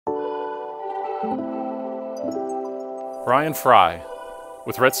Brian Fry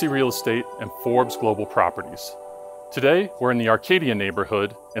with RETSY Real Estate and Forbes Global Properties. Today, we're in the Arcadia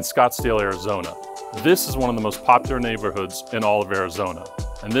neighborhood in Scottsdale, Arizona. This is one of the most popular neighborhoods in all of Arizona,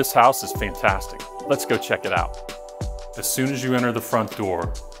 and this house is fantastic. Let's go check it out. As soon as you enter the front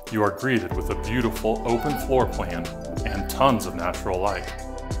door, you are greeted with a beautiful open floor plan and tons of natural light.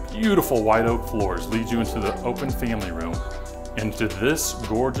 Beautiful white oak floors lead you into the open family room, into this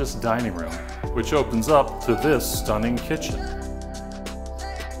gorgeous dining room, which opens up to this stunning kitchen.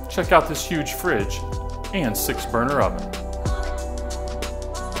 Check out this huge fridge and 6-burner oven.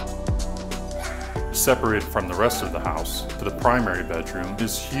 Separated from the rest of the house to the primary bedroom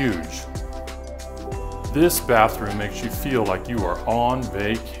is huge. This bathroom makes you feel like you are on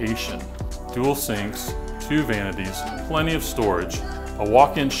vacation. Dual sinks, 2 vanities, plenty of storage, a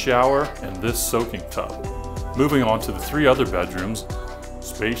walk-in shower, and this soaking tub. Moving on to the 3 other bedrooms,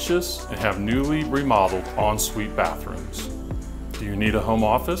 spacious and have newly remodeled ensuite bathrooms. Do you need a home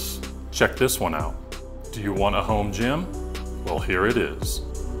office? Check this one out. Do you want a home gym? Well, here it is.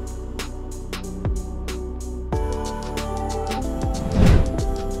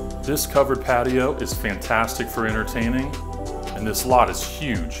 This covered patio is fantastic for entertaining, and this lot is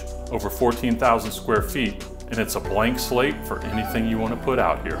huge, over 14,000 square feet, and it's a blank slate for anything you want to put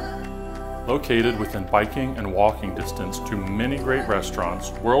out here. Located within biking and walking distance to many great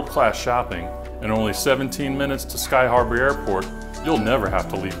restaurants, world-class shopping, and only 17 minutes to Sky Harbor Airport, you'll never have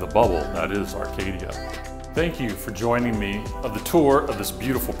to leave the bubble that is Arcadia. Thank you for joining me of the tour of this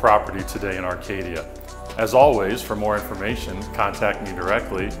beautiful property today in Arcadia. As always, for more information, contact me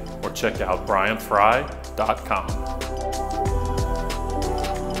directly or check out brianfry.com.